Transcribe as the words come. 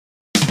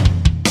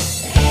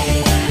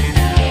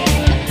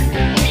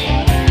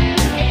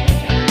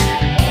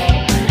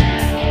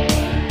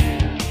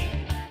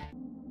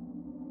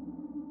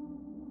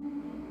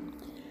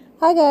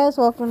Hi guys,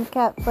 welcome to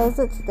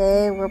KatPlayzIt.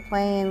 Today we're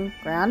playing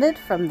Grounded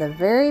from the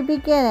very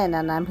beginning,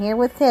 and I'm here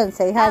with Ken.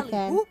 Say hi,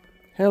 Ken.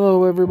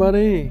 Hello,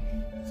 everybody.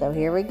 So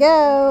here we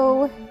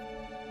go.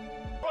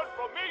 Run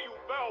from me, you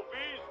foul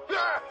beast!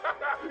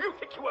 You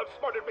think you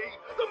outsmarted me?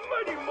 The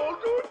mighty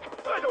Muldoon?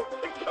 I don't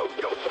think so,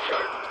 Yoked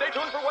Girth! Stay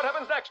tuned for what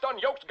happens next on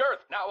Yoked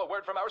Girth. Now a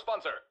word from our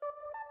sponsor.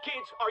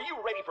 Kids, are you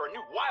ready for a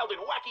new wild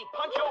and wacky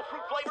puncho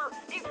fruit flavor?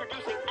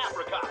 Introducing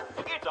Apricot.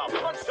 It's a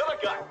punch to the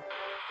gut.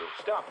 So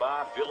stop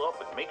by, fill up,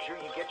 and make sure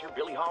you get your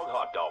Billy Hog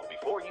hot dog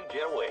before you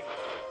jet away.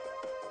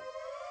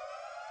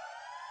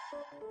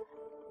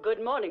 Good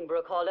morning,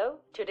 Brook Hollow.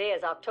 Today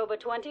is October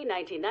 20,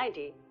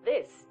 1990.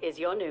 This is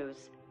your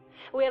news.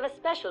 We have a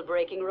special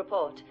breaking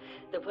report.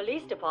 The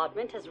police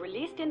department has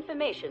released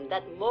information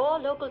that more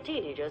local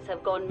teenagers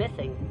have gone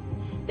missing.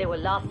 They were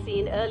last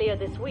seen earlier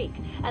this week,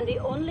 and the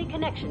only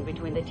connection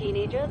between the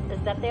teenagers is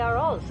that they are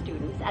all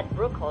students at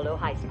Brook Hollow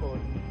High School.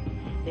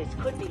 This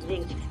could be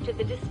linked to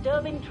the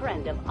disturbing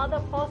trend of other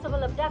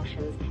possible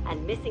abductions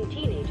and missing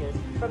teenagers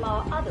from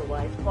our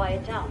otherwise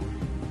quiet town.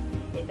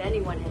 If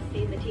anyone has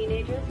seen the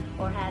teenagers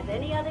or has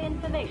any other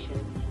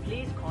information,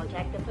 please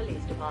contact the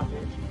police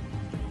department.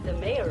 The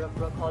mayor of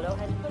Brook Hollow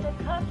has put a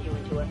curfew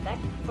into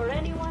effect for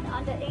anyone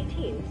under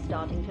 18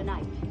 starting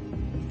tonight.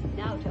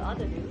 Now to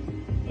other news.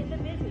 In the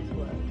business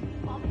world,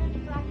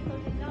 prominent practical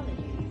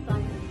technology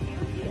signs a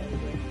few deals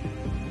with.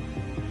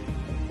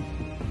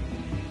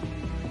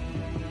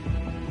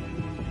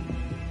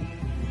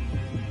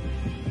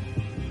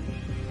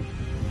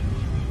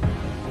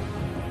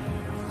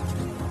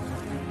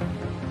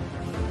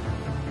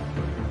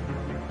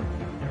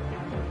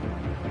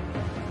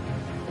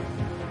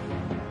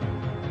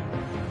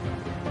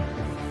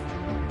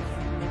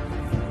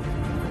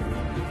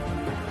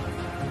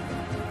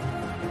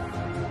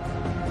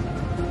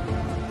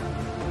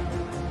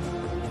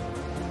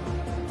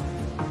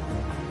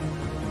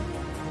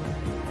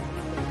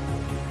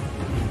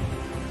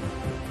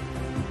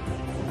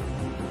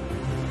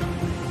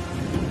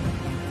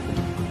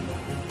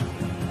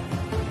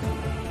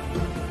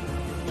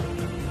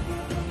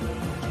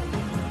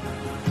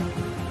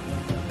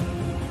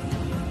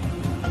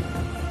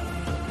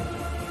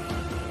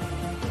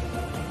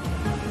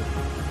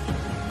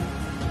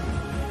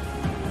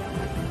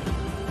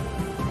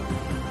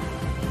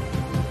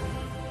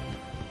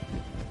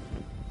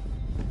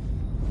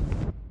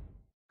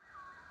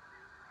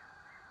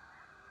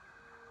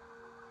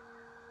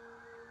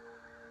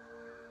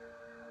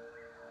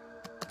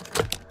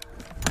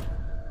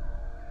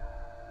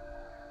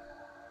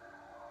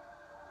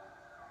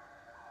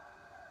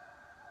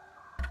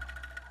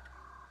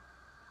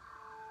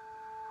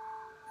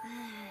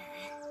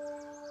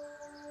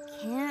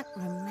 Can't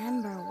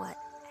remember what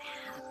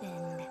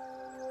happened.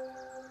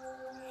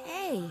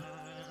 Hey,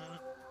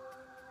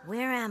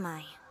 where am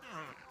I?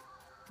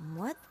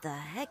 What the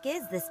heck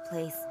is this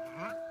place?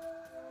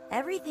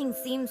 Everything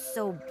seems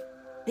so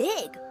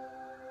big.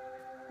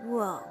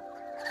 Whoa.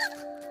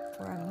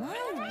 Or am I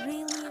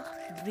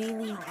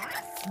really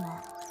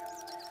small?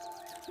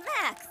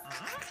 Max!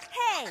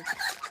 Hey!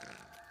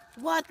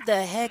 What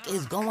the heck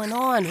is going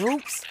on,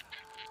 Hoops?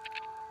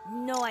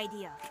 No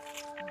idea,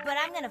 but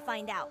I'm gonna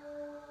find out.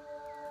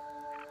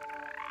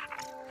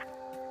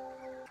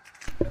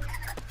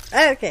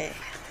 Okay.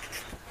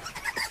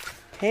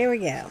 Here we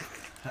go.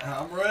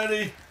 I'm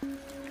ready.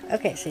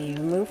 Okay, so you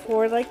move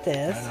forward like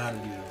this. I know how to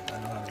do it. I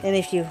know how to do And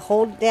if you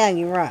hold down,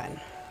 you run.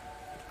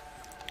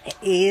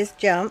 E is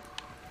jump.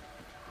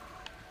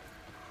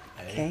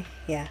 it. Okay,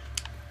 yeah.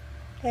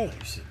 Hey.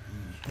 You said E.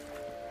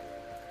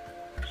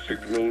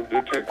 Signal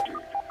detected.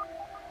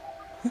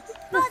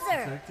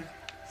 Buzzer! Detected?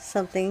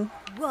 Something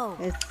Whoa,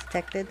 is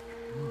detected.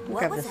 what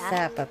Grab the was that?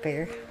 sap up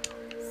here.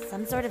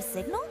 Some sort of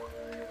signal?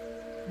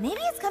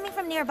 Maybe it's coming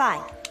from nearby.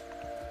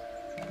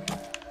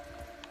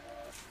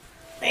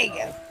 There you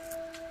go.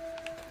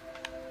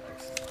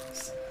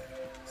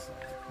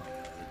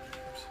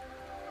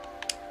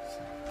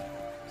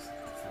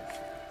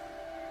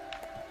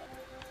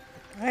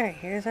 Alright,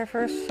 here's our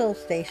first soul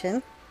station.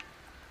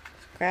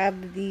 Let's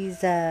grab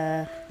these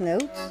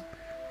notes.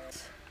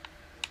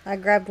 I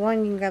grabbed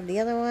one, you can grab the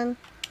other one.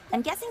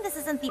 I'm guessing this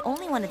isn't the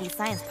only one of these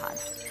science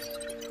pods.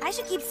 I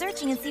should keep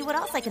searching and see what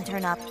else I can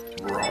turn up.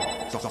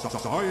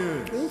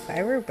 Ooh,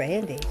 fiber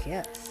bandage,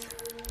 yes.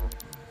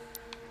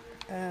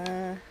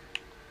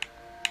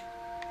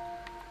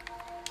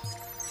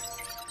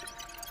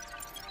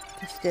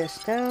 Let's do a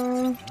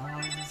stone.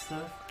 Knives and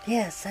stuff.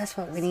 Yes, that's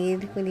what we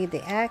need. We need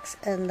the axe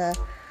and the...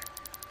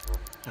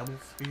 Double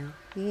spear.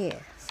 Yeah,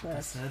 so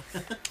That's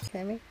let's... it.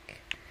 Can I make...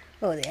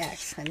 Oh, the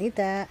axe. I need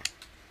that.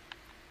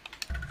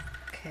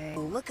 Okay.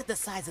 Look at the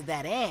size of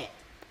that ant.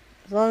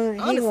 As long as he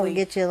won't Honestly,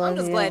 get you along. I'm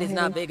just glad it's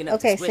not big enough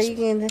to Okay, so squish you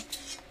can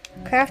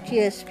craft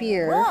you a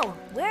spear. Whoa,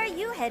 where are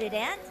you headed,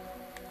 Ant?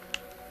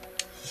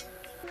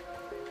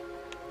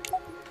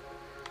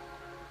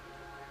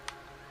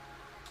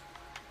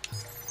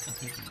 I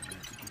think you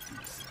need to get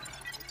these.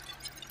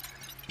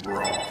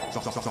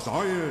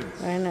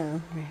 Science! I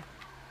know.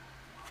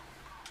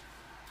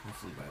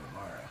 Hopefully by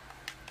tomorrow.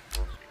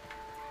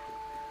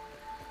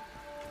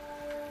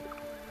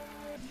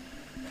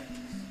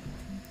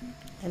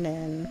 and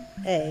then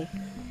A.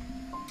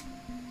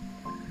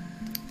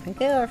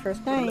 Okay, our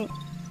first night.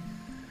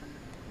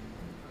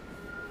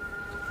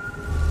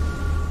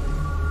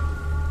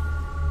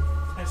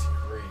 That's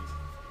great.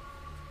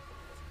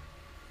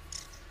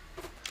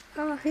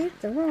 I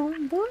hit the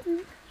wrong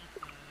button.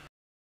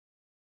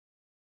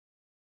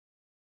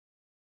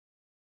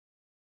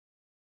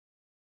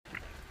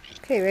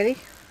 Okay, ready?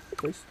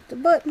 Push the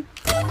button.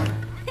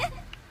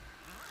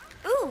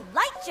 Ooh,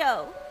 light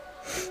show!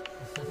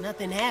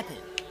 Nothing happened.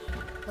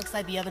 Looks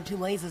like the other two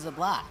lasers are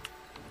blocked.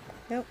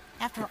 Yep.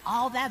 After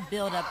all that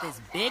build-up,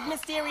 this big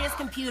mysterious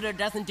computer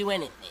doesn't do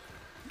anything.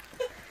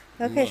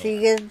 Okay, so you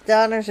get the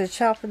honors of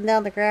chopping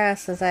down the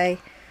grass as I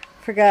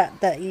forgot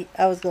that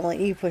I was going to let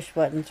you push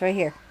buttons right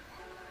here.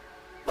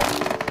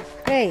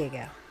 There you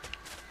go.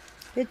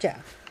 Good job.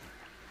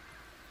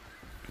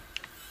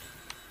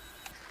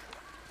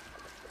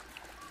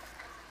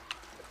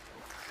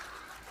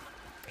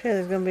 Okay,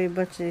 there's going to be a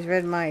bunch of these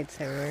red mites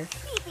everywhere.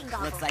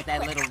 Looks like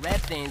that little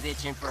red thing's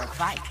itching for a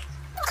fight.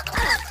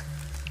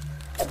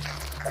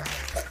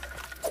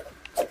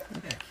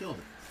 Yeah, killed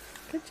it.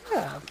 Good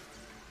job.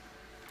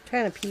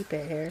 Trying to peep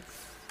it here.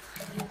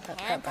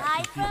 Can't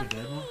hide Keep from a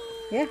dead one?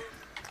 Yeah.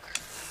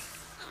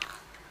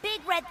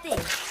 big red thing.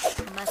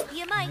 Must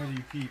be a mite. Where do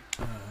you peep?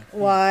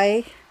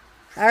 Why?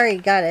 I already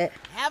got it.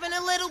 Having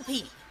a little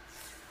peep.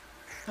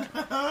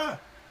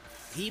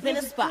 Peep in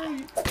a spot.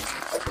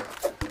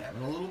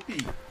 Having a little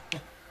peep.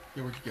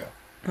 Here, where'd you go?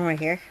 I'm right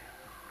here.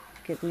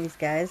 Getting these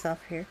guys off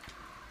here.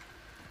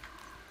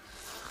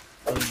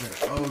 Oh,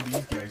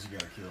 these guys you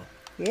gotta kill.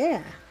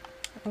 Yeah.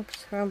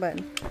 Oops, wrong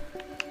button.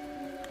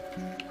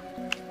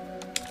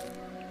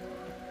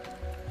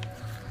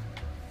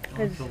 I'll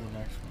kill the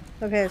next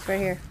one. Okay, it's right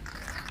here.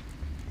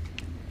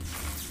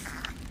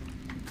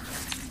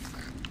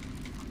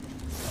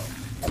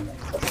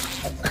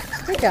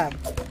 Good job.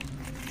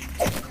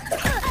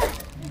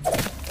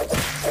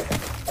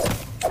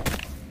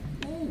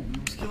 Ooh, we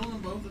was killing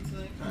them both at the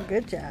same time.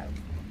 Good job.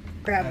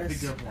 Grab I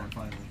this. picked up one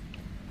finally.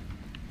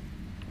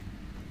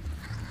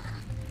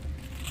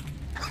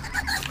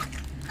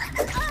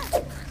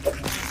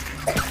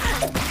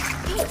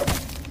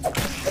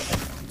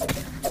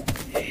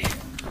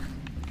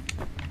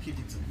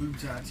 Kicking some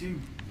boots out too.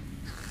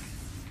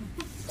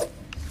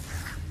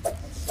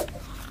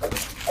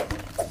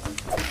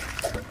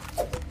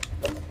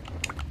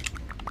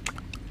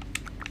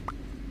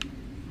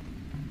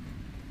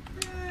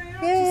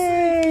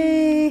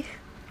 Yay!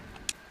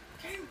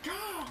 King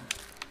Kong!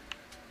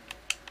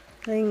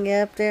 So you can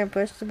get up there and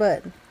push the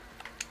button.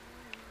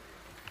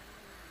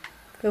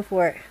 Go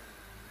for it.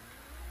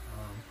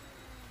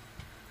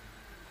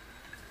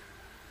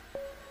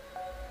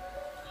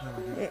 How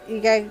do we do?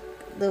 You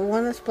got the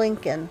one that's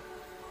blinking.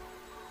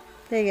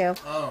 There you go.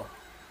 Oh.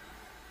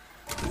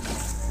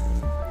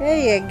 There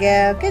you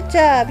go. Good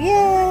job.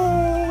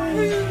 Yay!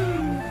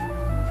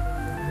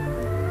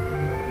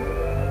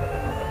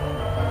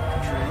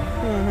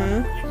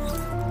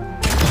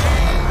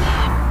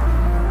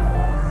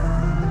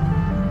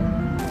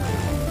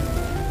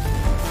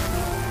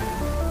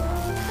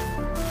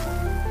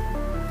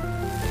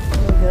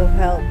 We'll go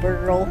help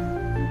burgl.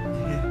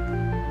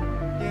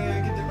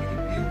 Yeah, get the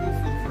bugle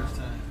for the first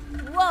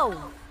time.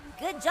 Whoa!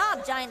 Good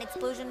job, giant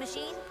explosion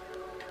machine.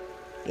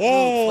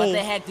 Yay! What the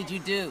heck did you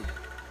do?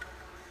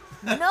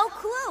 No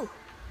clue.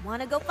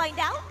 Wanna go find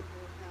out?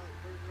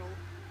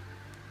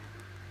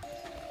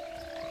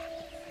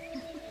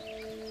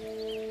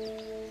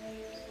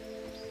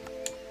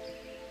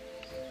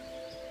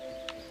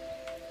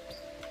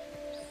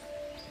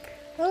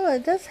 Oh,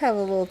 it does have a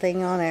little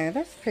thing on there.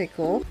 That's pretty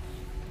cool.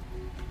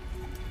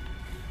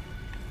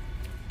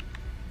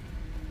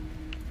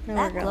 Now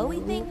That we're gonna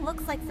glowy thing move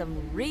looks like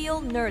some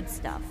real nerd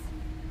stuff.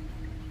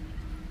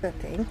 the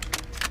thing.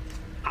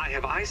 I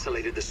have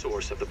isolated the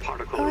source of the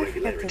particle Oh, I forgot to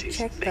irregularities.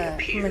 check They the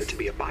appear to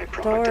be a byproduct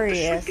of the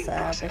Mysterious shrinking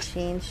process.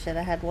 machine. Should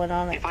have had one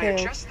on it If I too.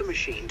 adjust the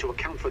machine to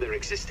account for their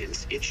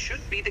existence, it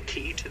should be the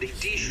key to the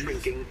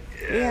de-shrinking,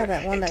 Yeah,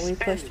 that one that we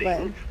pushed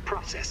expanding button.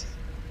 process.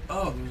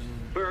 Oh,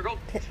 there's burgl,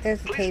 There's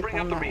a please tape bring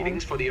on up the that one.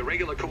 readings for the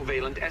irregular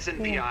covalent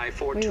SNPI Yeah,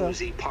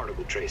 42Z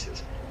particle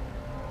traces.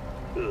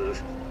 Ugh,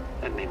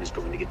 that name is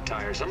going to get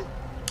tiresome.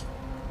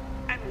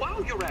 And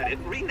while you're at it,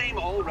 rename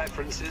all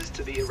references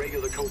to the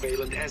irregular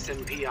covalent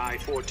SNPI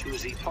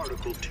 42Z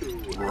particle to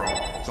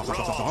raw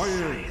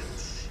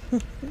science.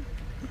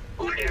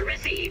 Order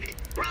received.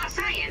 Raw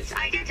science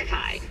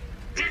identified.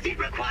 Does it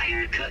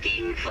require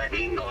cooking,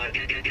 flipping, or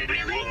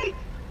grilling?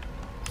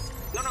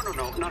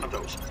 No, none of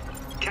those.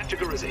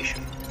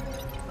 Categorization.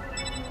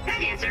 That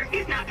answer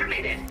is not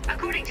permitted,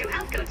 according to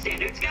health code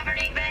standards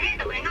governing the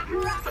handling of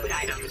raw food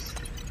items.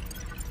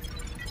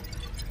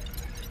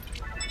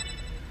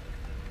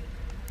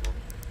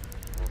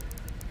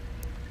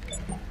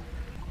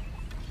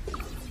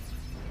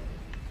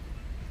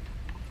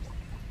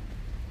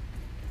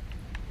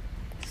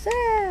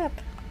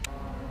 Zap!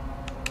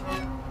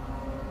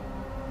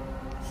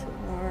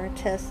 Some more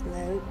test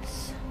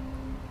notes.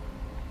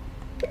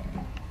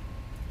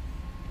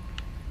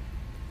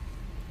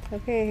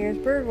 Okay, here's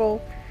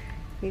burgl.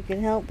 You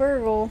can help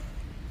burgl.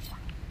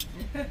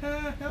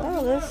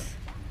 Oh,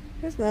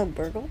 there's no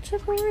burgl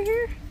chip over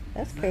here?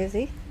 That's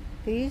crazy.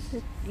 There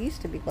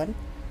used to be one.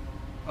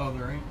 Oh,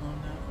 there ain't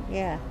one now?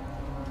 Yeah.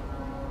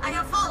 I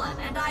have fallen,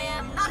 and I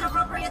am not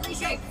appropriately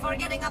shaped for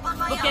getting up on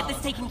my own. We'll get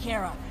this taken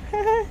care of.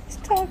 He's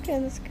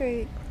talking. It's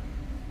great.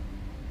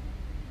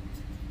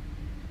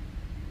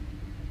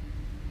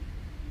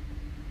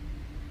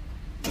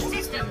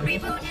 System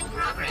reboot in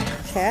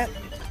progress. Chat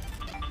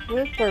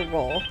with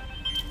burgl.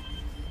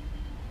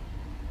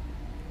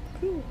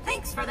 Cool.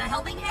 Thanks for the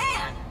helping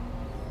hand.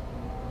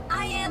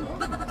 I am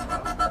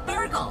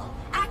burgl,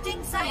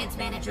 acting science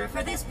manager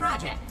for this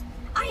project.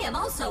 I am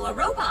also a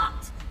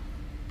robot.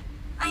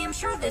 I am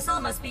sure this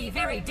all must be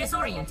very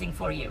disorienting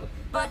for you,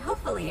 but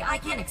hopefully I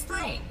can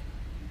explain.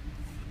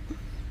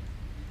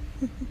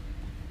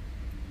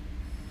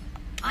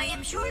 I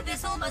am sure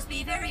this all must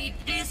be very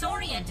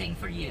disorienting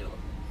for you,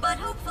 but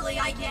hopefully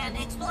I can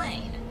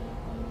explain.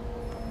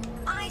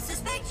 I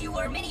suspect you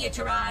were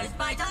miniaturized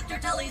by Dr.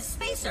 Tully's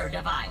spacer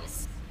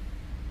device.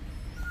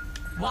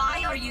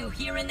 Why are you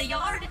here in the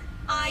yard?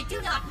 I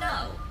do not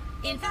know.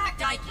 In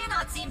fact, I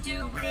cannot seem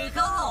to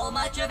recall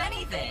much of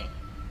anything.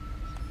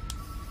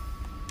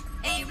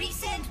 A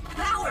recent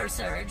power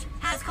surge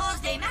has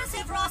caused a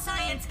massive raw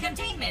science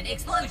containment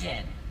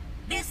explosion.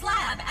 This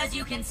lab, as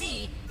you can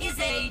see, is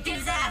a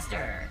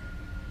disaster.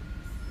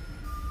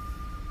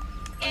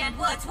 And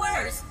what's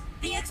worse,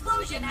 the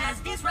explosion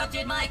has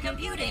disrupted my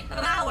computing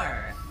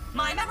power.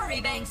 My memory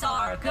banks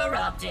are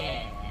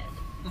corrupted.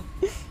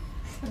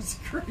 That's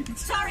great.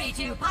 Sorry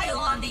to pile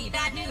on the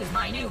bad news,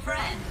 my new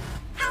friend.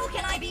 How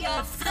can I be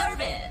of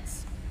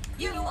service?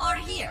 You are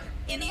here,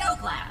 in the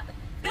Oak Lab,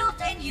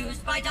 built and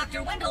used by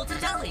Dr. Wendell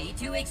Tully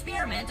to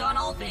experiment on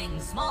all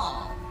things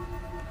small.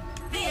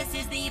 This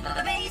is the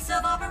base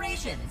of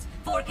operations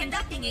for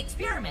conducting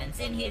experiments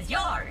in his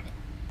yard.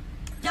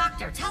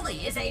 Dr.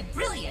 Tully is a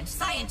brilliant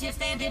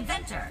scientist and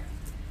inventor.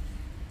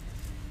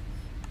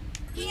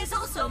 He is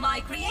also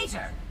my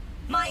creator.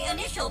 My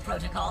initial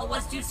protocol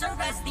was to serve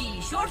as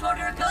the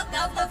short-order cook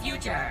of the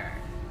future.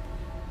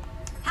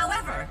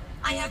 However,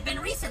 I have been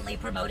recently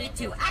promoted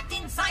to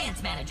acting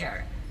science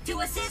manager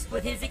to assist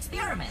with his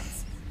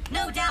experiments.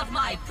 No doubt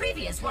my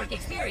previous work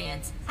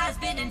experience has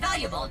been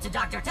invaluable to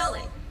Dr.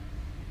 Tully.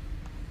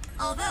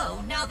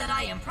 Although, now that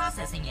I am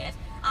processing it,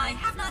 I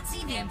have not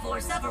seen him for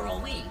several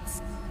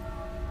weeks.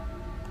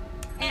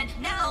 And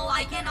now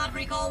I cannot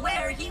recall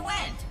where he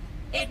went.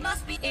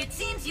 It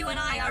seems you and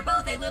I are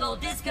both a little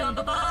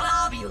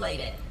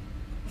discombobulated.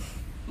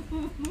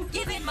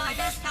 Given my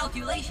best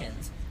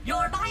calculations,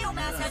 your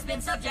biomass has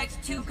been subject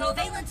to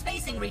covalent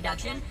spacing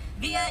reduction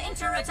via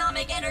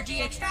interatomic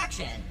energy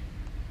extraction.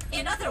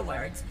 In other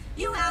words,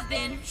 you have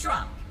been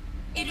shrunk.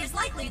 It is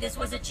likely this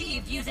was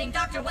achieved using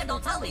Dr. Wendell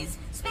Tully's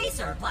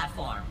spacer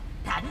platform,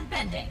 patent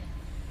pending.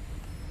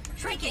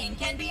 Shrinking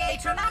can be a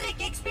traumatic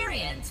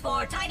experience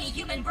for tiny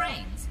human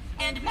brains,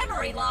 and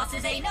memory loss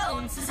is a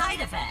known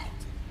side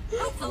effect.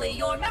 Hopefully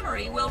your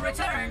memory will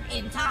return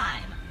in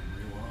time.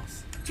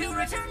 To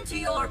return to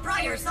your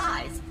prior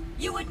size,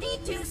 you would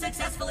need to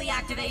successfully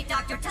activate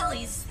Dr.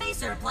 Tully's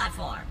spacer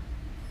platform.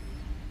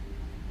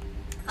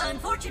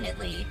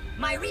 Unfortunately,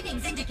 my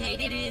readings indicate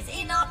it is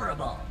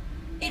inoperable.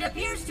 It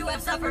appears to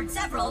have suffered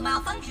several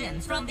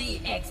malfunctions from the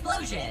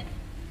explosion.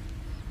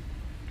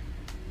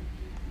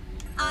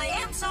 I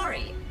am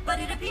sorry, but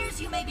it appears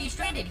you may be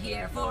stranded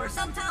here for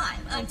some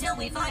time until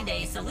we find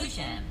a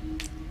solution.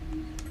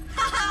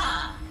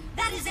 Haha!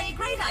 That is a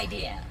great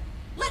idea!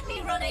 Let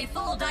me run a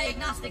full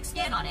diagnostic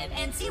scan on it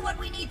and see what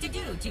we need to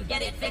do to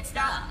get it fixed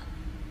up.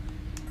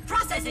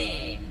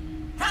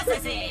 Processing!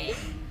 Processing!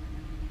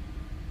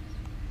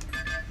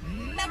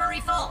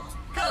 Memory fault.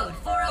 Code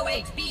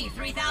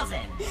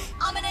 408B3000.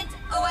 Ominent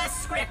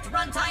OS script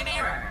runtime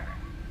error.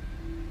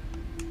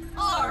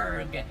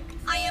 Arg!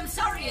 I am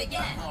sorry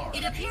again.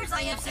 It appears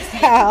I have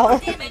sustained more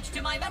damage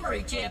to my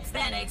memory chips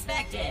than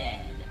expected.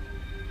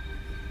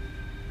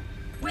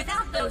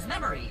 Without those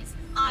memories,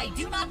 I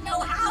do not know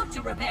how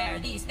to repair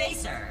the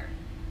spacer.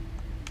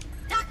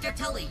 Dr.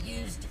 Tully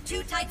used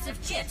 2 types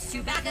of chips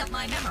to back up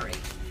my memory.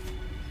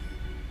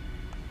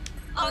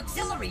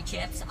 Auxiliary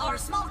chips are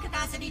small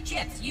capacity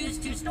chips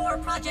used to store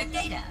project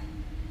data.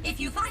 If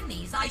you find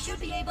these, I should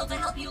be able to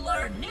help you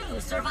learn new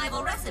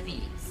survival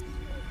recipes.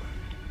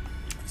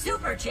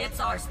 Super chips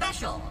are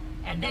special,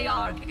 and they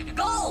are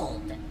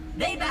gold.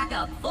 They back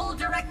up full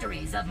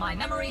directories of my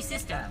memory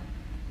system.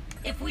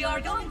 If we are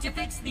going to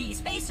fix the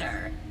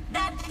spacer,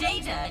 that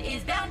data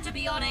is bound to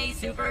be on a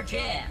super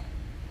chip.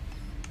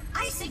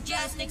 I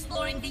suggest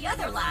exploring the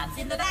other labs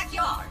in the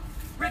backyard.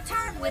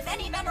 Return with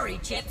any memory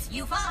chips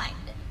you find.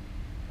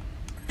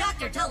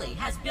 Dr. Tully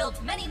has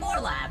built many more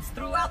labs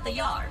throughout the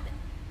yard.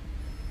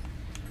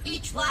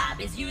 Each lab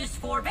is used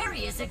for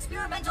various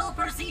experimental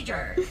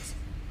procedures.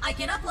 I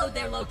can upload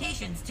their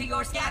locations to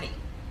your Scabby.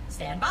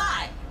 Stand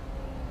by.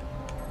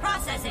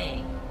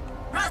 Processing.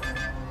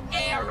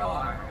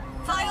 Error.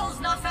 Files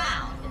not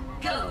found.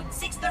 Code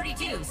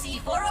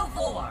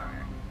 632C404.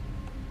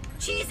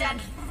 cheese and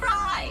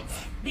fries.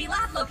 The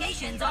lab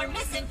locations are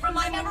missing from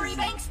my memory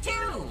banks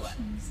too.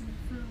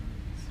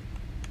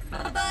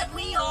 But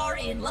we are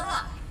in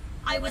luck.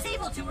 I was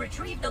able to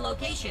retrieve the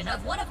location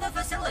of one of the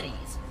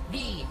facilities,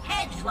 the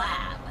Hedge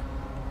Lab.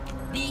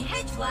 The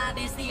Hedge Lab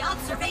is the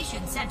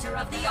observation center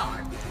of the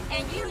yard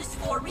and used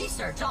for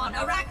research on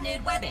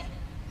arachnid webbing.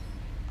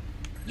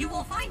 You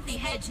will find the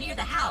hedge near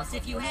the house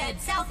if you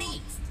head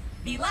southeast.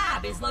 The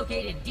lab is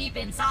located deep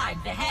inside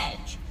the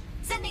hedge,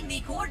 sending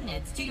the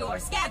coordinates to your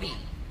Scabby.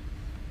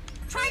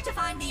 Try to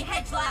find the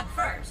Hedge Lab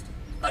first,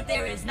 but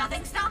there is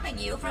nothing stopping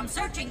you from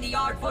searching the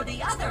yard for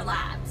the other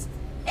labs.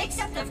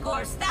 Except, of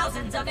course,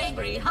 thousands of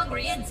angry,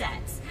 hungry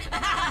insects.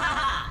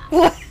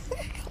 That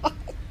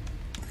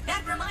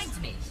reminds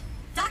me.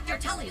 Dr.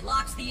 Tully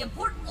locks the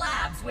important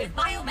labs with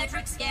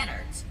biometric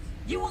scanners.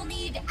 You will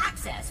need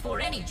access for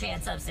any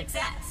chance of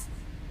success.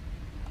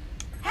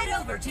 Head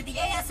over to the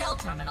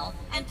ASL terminal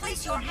and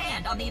place your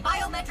hand on the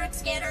biometric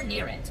scanner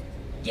near it.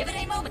 Give it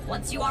a moment.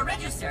 Once you are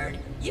registered,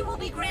 you will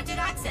be granted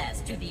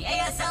access to the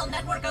ASL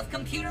network of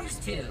computers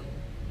too.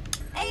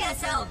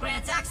 ASL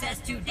grants access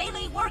to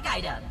daily work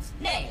items,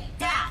 nay,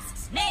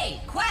 tasks,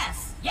 nay,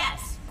 quests.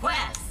 Yes,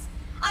 quests.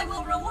 I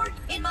will reward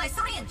in my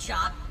science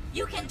shop.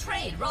 You can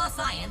trade raw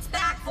science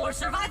back for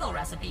survival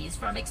recipes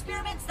from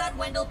experiments that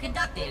Wendell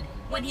conducted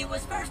when he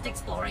was first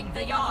exploring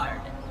the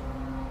yard.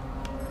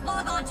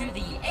 Log on to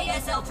the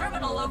ASL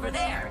terminal over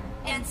there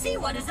and see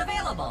what is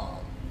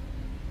available.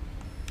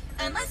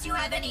 Unless you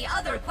have any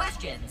other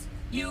questions,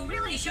 you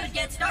really should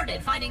get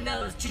started finding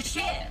those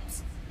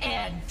chips.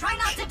 And try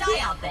not to die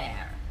out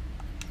there.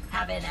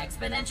 Have an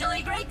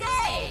exponentially great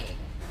day.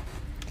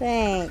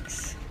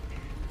 Thanks.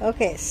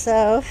 Okay,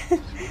 so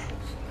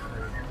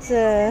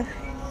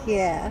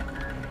yeah.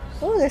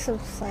 Oh, there's some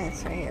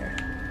science right here.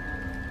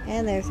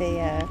 And there's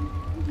a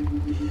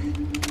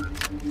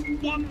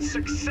One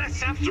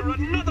success after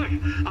another!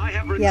 I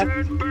have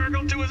returned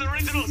burgl to his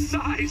original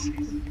size!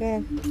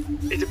 Good.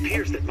 It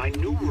appears that my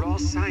new raw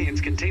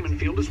science containment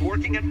field is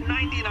working at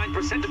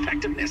 99%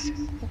 effectiveness.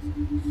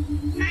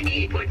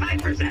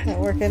 98.5%. Not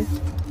working.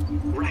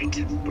 Right,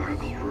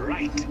 burgl,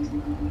 right.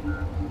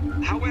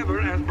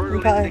 However, as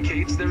burgl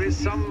indicates, there is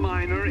some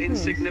minor,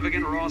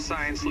 insignificant raw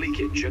science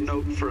leakage. A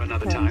note for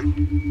another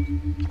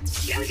time.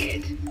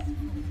 Noted.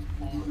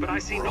 But I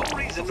see no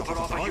reason to put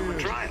off a human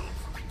trial.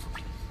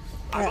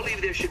 I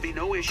believe there should be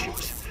no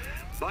issues.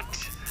 But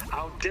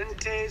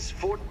audentes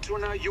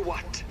fortuna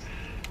juvat.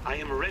 I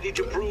am ready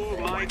to prove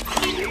my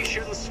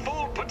creation's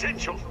full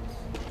potential.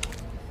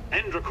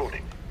 End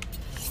recording.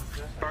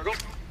 burgl,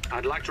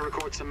 I'd like to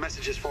record some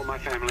messages for my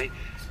family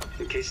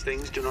in case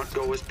things do not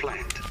go as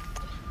planned.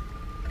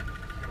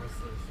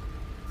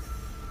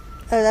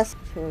 Oh, that's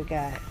what we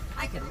got.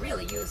 I could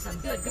really use some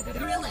good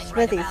grilling Smithy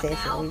right about station.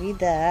 now. We need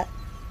that.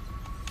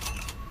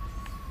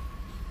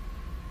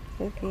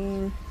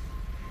 Cooking.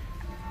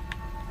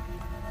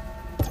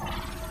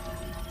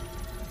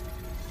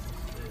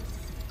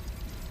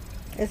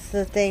 It's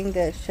the thing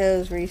that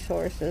shows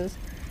resources.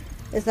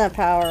 It's not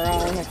power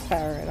on, it's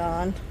power it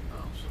on.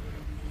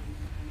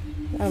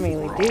 I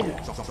mean, we do.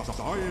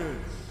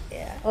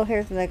 Yeah. Oh,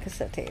 here's another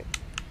cassette tape.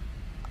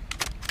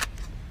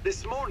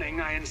 This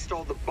morning, I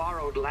installed the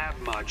borrowed lab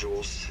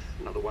modules.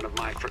 Another one of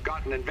my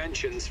forgotten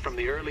inventions from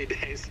the early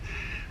days.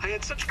 I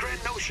had such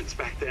grand notions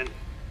back then.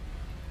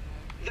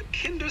 The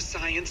Kinder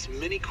Science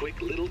Mini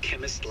Quick Little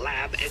Chemist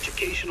Lab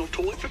educational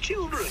toy for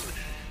children.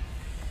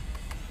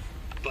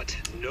 But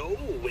no,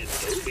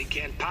 Wendell, we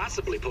can't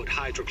possibly put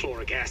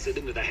hydrochloric acid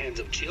into the hands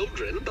of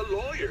children. The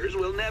lawyers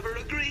will never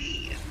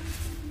agree.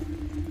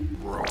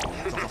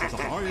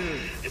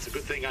 It's a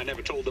good thing I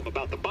never told them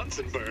about the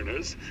Bunsen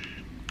burners.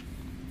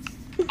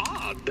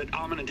 Odd that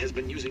Ominent has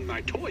been using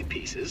my toy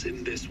pieces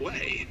in this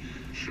way.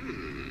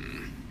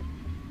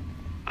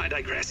 I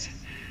digress.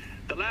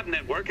 The lab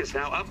network is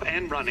now up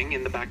and running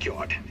in the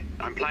backyard.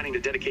 I'm planning to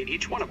dedicate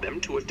each one of them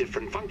to a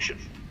different function.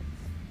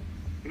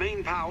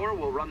 Main power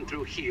will run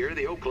through here.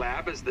 The Oak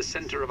Lab is the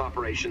center of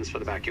operations for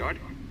the backyard.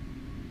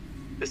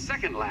 The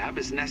second lab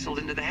is nestled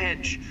into the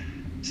hedge.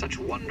 Such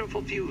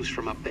wonderful views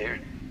from up there.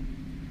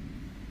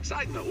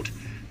 Side note,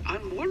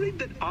 I'm worried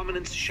that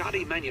Ominent's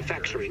shoddy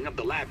manufacturing of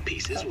the lab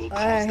pieces will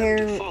cause them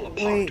to fall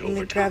apart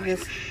over time. The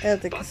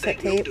But cassette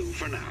they will tape. do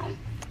for now.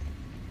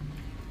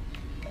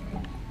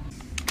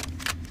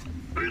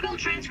 burgl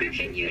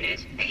transcription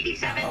unit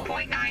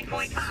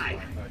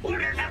 87.9.5.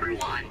 Order number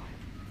 1.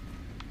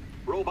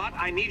 Robot,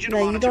 I need you to No,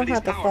 you monitor don't these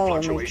have to power follow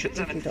me fluctuations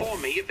if and you don't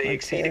inform me if they want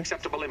exceed to.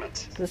 acceptable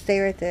limits. So stay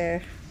right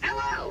there.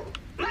 Hello,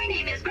 my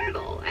name is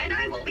burgl, and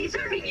I will be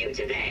serving you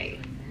today.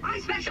 I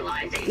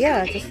specialize in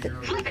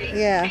cooking, flipping,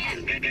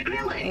 and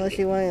grilling. Unless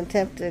you want to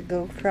attempt to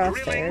go across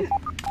there. Grilling,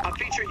 a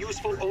feature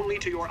useful only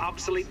to your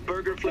obsolete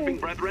burger flipping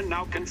brethren,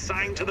 now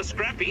consigned to the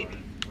scrap heap.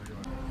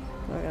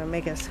 We're gonna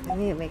make us. We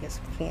need to make us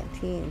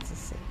canteens. Let's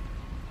see.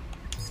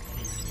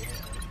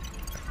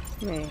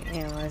 Let me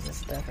analyze this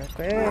stuff real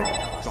quick.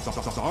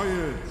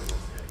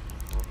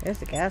 There's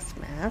the gas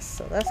mask,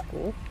 so that's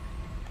cool.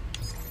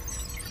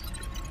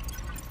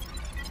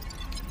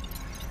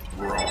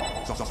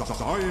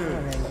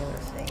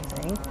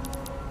 anything.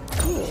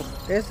 Ooh,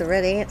 there's the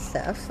red ant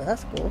stuff, so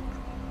that's cool.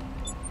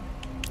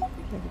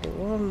 We can do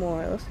one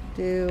more. Let's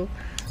do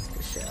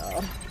the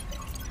shell.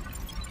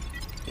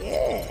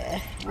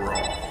 Yeah. There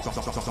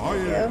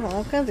we go.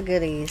 All kinds of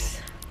goodies.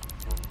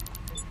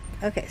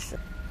 Okay, so.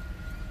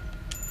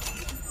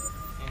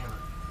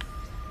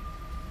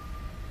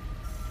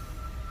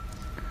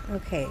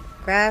 Okay,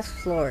 grass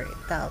floor.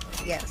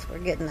 Yes, we're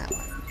getting that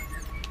one.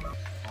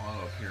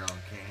 All up here on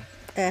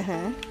can.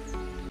 Uh-huh.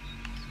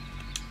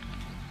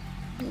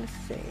 Let's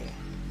see.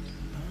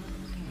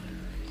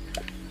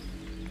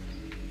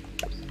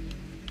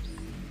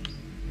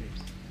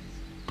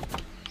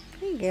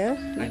 There you go.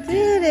 You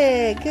did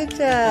it. Good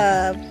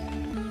job.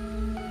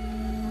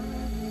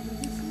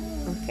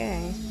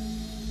 Okay.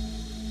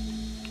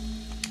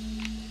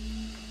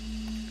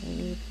 I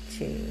need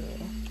two.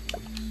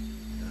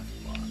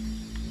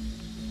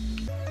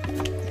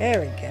 There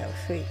we go.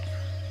 Sweet.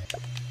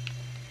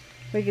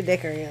 We can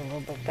decorate a little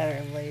bit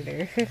better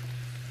later.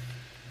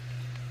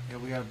 Yeah,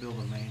 we gotta build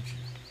a mansion.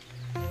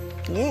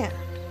 Yeah.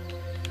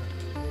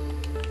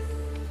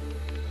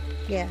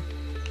 Yeah. At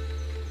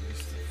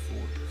least a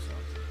fort or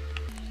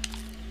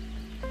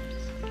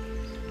something.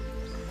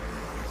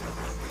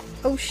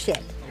 Oh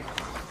shit.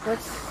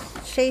 What's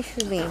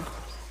chasing me?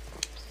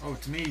 Oh,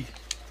 it's me.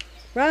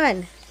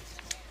 Run.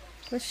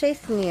 What's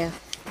chasing you?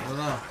 I don't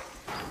know.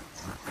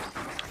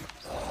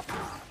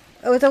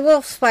 Oh, it's a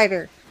wolf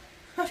spider.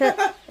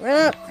 Shut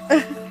Run up.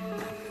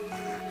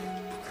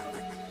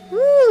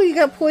 Woo, you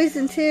got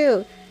poison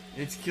too.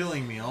 It's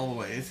killing me all the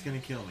way. It's gonna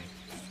kill me.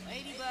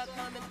 Ladybug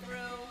coming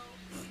through.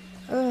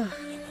 Ugh.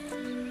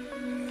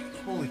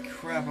 Holy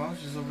crap, I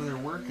was just over there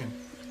working.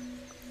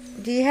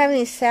 Do you have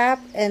any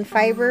sap and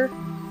fiber?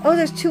 Oh,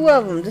 there's two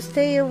of them. Just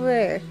stay over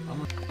there.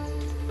 Well,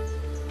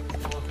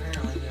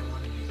 apparently they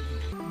wanted to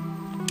eat.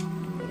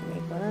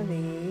 Make one of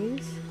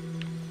these.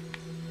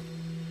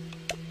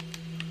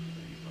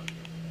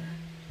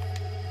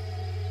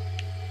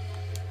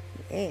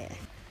 Yeah.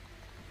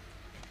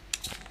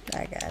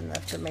 I got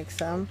enough to make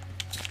some.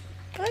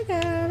 I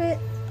got it.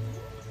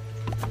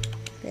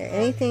 There,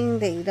 anything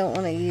that you don't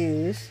want to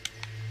use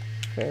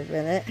for a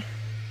minute.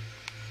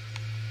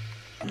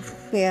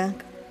 Yeah,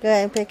 go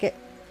ahead and pick it.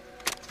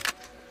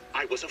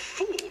 I was a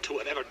fool to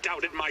have ever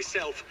doubted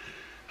myself.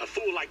 A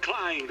fool like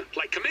Klein,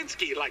 like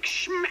Kaminsky, like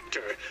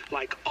Schmechter,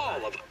 like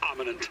all of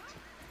Ominent.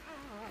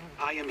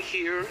 I am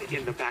here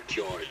in the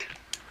backyard.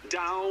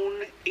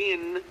 Down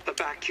in the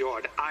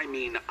backyard. I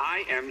mean,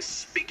 I am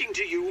speaking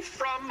to you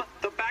from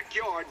the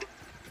backyard.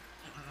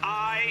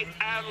 I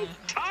am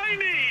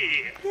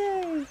tiny!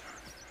 Yay!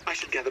 I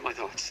should gather my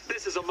thoughts.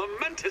 This is a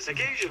momentous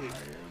occasion.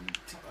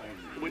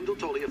 Wendell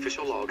Tolley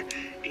official log,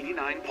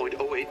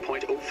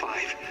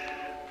 89.08.05.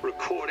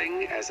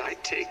 Recording as I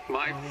take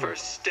my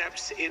first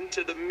steps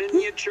into the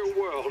miniature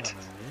world.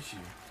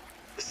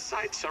 The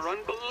sights are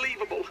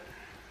unbelievable.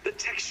 The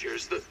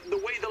textures, the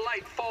way the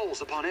light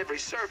falls upon every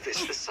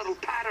surface, the subtle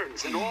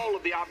patterns in all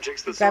of the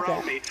objects that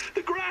surround me.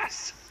 The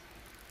grass!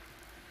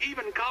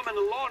 Even common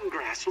lawn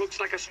grass looks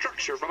like a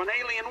structure from an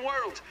alien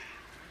world.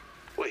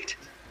 Wait.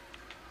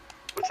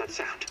 What's that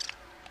sound?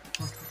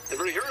 The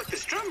very earth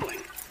is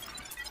trembling.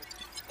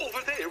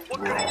 Over there,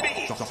 what could it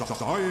be?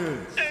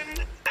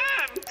 An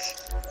ant!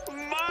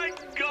 My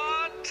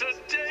God,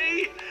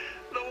 today,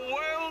 the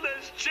world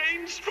has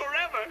changed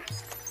forever.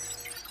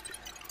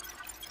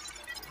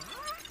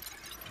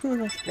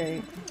 That's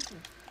great.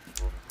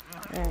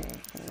 Alright.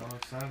 So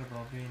excited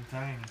about being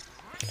tiny.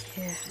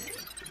 Yeah.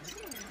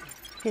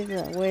 He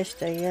doesn't wish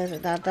that he has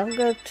it. Now, don't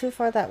go too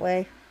far that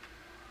way.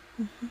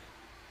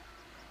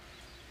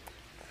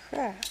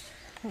 Crap.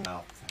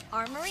 No.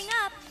 Armoring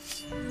up.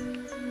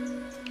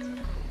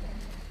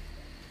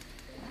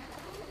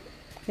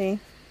 See?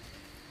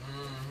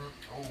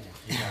 Oh,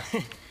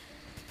 yeah.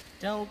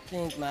 Don't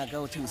think my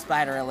go-to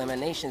spider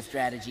elimination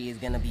strategy is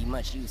gonna be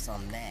much use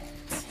on that.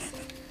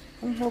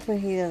 I'm hoping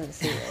he doesn't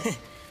see this.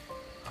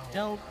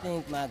 Don't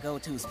think my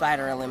go-to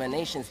spider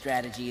elimination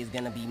strategy is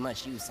gonna be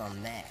much use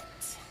on that.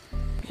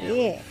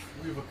 Yeah.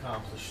 We've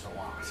accomplished a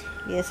lot.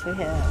 Yes, we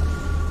have.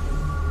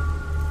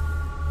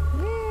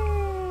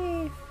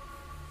 Yay!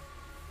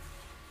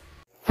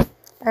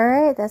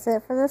 Alright, that's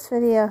it for this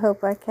video.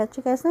 Hope I catch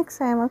you guys next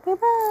time. Okay,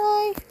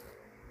 bye!